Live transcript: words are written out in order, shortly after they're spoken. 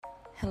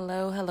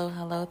Hello, hello,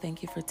 hello.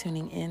 Thank you for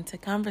tuning in to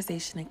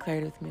Conversation and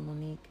Clarity with me,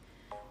 Monique.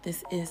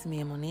 This is me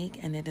and Monique,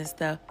 and it is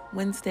the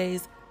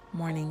Wednesday's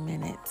Morning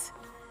Minute.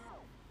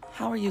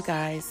 How are you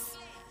guys?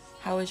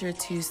 How was your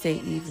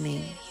Tuesday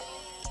evening?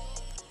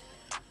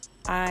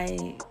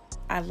 I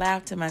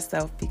laughed to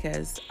myself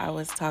because I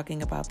was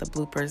talking about the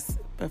bloopers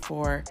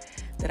before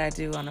that I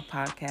do on a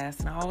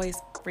podcast, and I always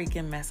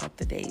freaking mess up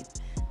the date.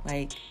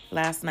 Like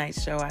last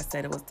night's show, I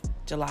said it was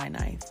July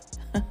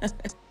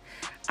 9th.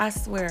 I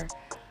swear,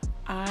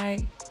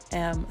 I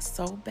am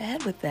so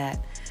bad with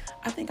that.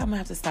 I think I'm going to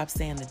have to stop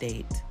saying the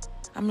date.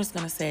 I'm just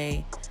going to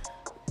say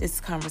it's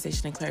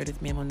Conversation and Clarity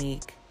with me and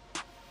Monique.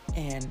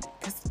 And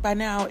because by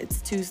now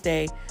it's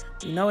Tuesday,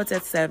 we know it's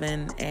at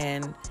 7,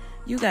 and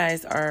you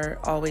guys are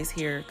always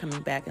here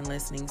coming back and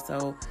listening.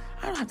 So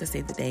I don't have to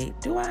say the date,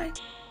 do I?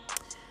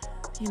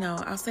 You know,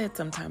 I'll say it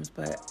sometimes,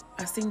 but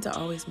I seem to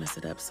always mess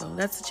it up. So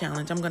that's a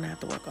challenge. I'm going to have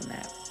to work on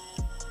that.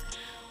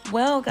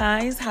 Well,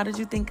 guys, how did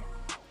you think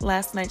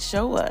last night's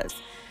show was?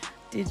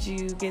 Did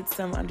you get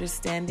some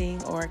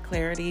understanding or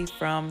clarity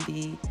from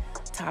the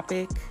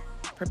topic,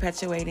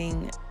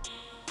 perpetuating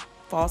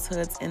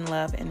falsehoods in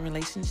love and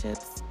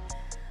relationships?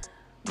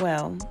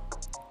 Well,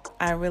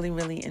 I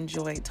really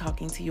enjoyed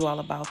talking to you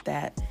all about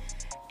that.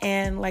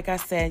 And like I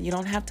said, you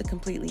don't have to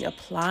completely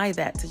apply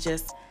that to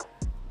just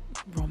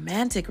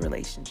romantic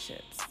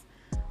relationships.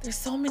 There's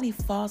so many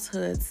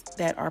falsehoods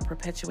that are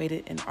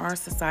perpetuated in our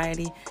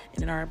society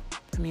and in our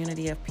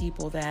community of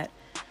people that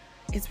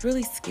it's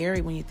really scary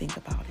when you think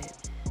about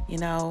it. You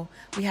know,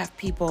 we have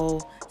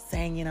people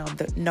saying,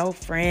 no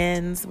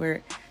friends,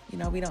 we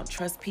don't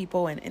trust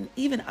people. And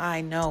even I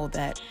know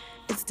that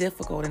it's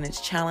difficult and it's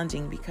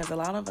challenging because a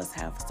lot of us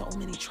have so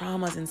many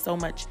traumas and so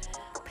much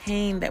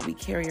pain that we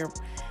carry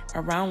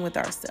around with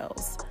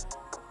ourselves.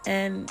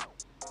 And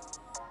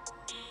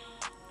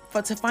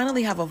to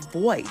finally have a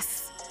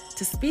voice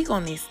to speak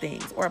on these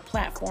things or a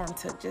platform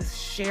to just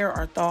share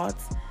our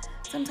thoughts,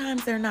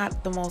 sometimes they're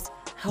not the most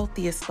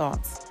healthiest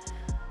thoughts,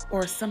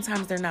 or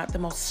sometimes they're not the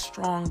most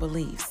strong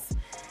beliefs.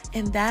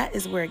 And that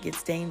is where it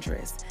gets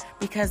dangerous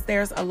because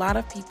there's a lot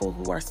of people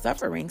who are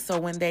suffering. So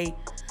when they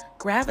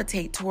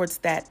gravitate towards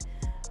that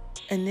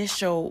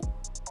initial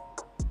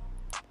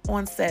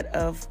onset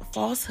of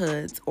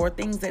falsehoods or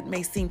things that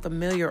may seem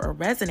familiar or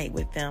resonate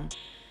with them,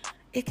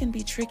 it can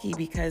be tricky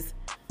because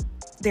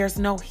there's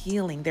no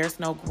healing, there's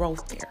no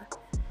growth there.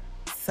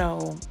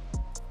 So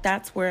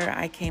that's where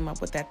I came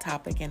up with that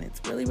topic. And it's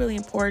really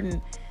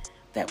important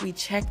that we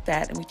check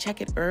that and we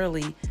check it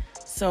early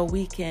so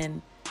we can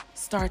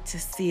start to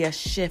see a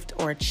shift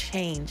or a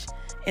change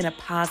in a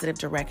positive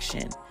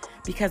direction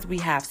because we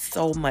have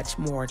so much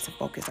more to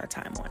focus our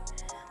time on.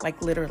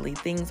 Like literally,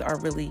 things are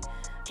really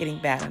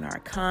getting bad in our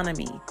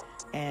economy,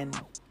 and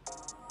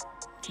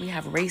we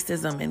have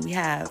racism and we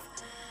have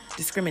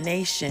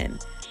discrimination,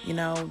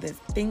 the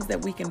things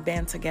that we can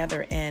band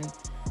together and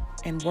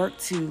work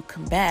to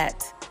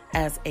combat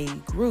as a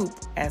group,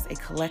 as a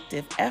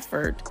collective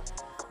effort.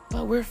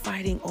 But we're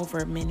fighting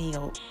over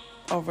minor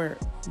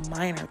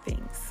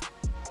things.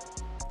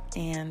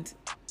 And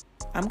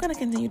I'm going to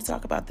continue to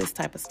talk about this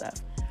type of stuff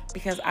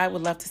because I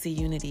would love to see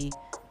unity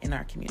in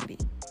our community.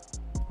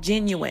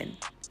 Genuine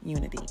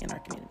unity in our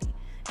community.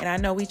 And I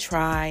know we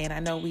try, and I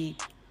know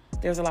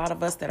there's a lot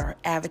of us that are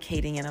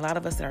advocating and a lot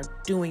of us that are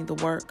doing the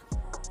work.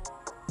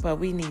 But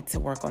we need to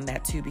work on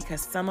that too because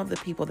some of the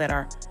people that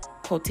are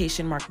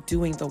quotation mark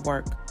doing the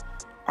work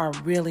are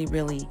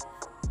really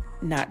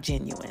not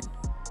genuine.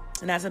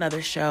 And that's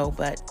another show,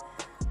 but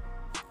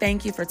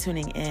thank you for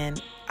tuning in.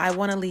 I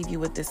want to leave you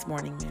with this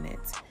morning minute.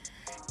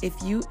 If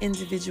you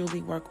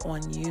individually work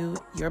on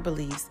your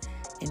beliefs,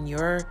 and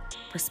your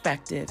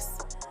perspectives,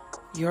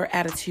 your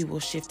attitude will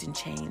shift and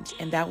change.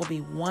 And that will be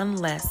one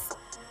less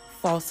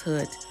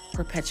falsehood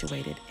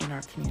perpetuated in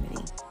our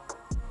community.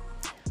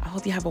 I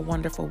hope you have a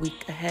wonderful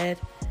week ahead.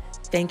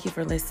 Thank you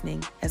for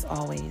listening. As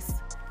always,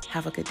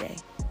 have a good day.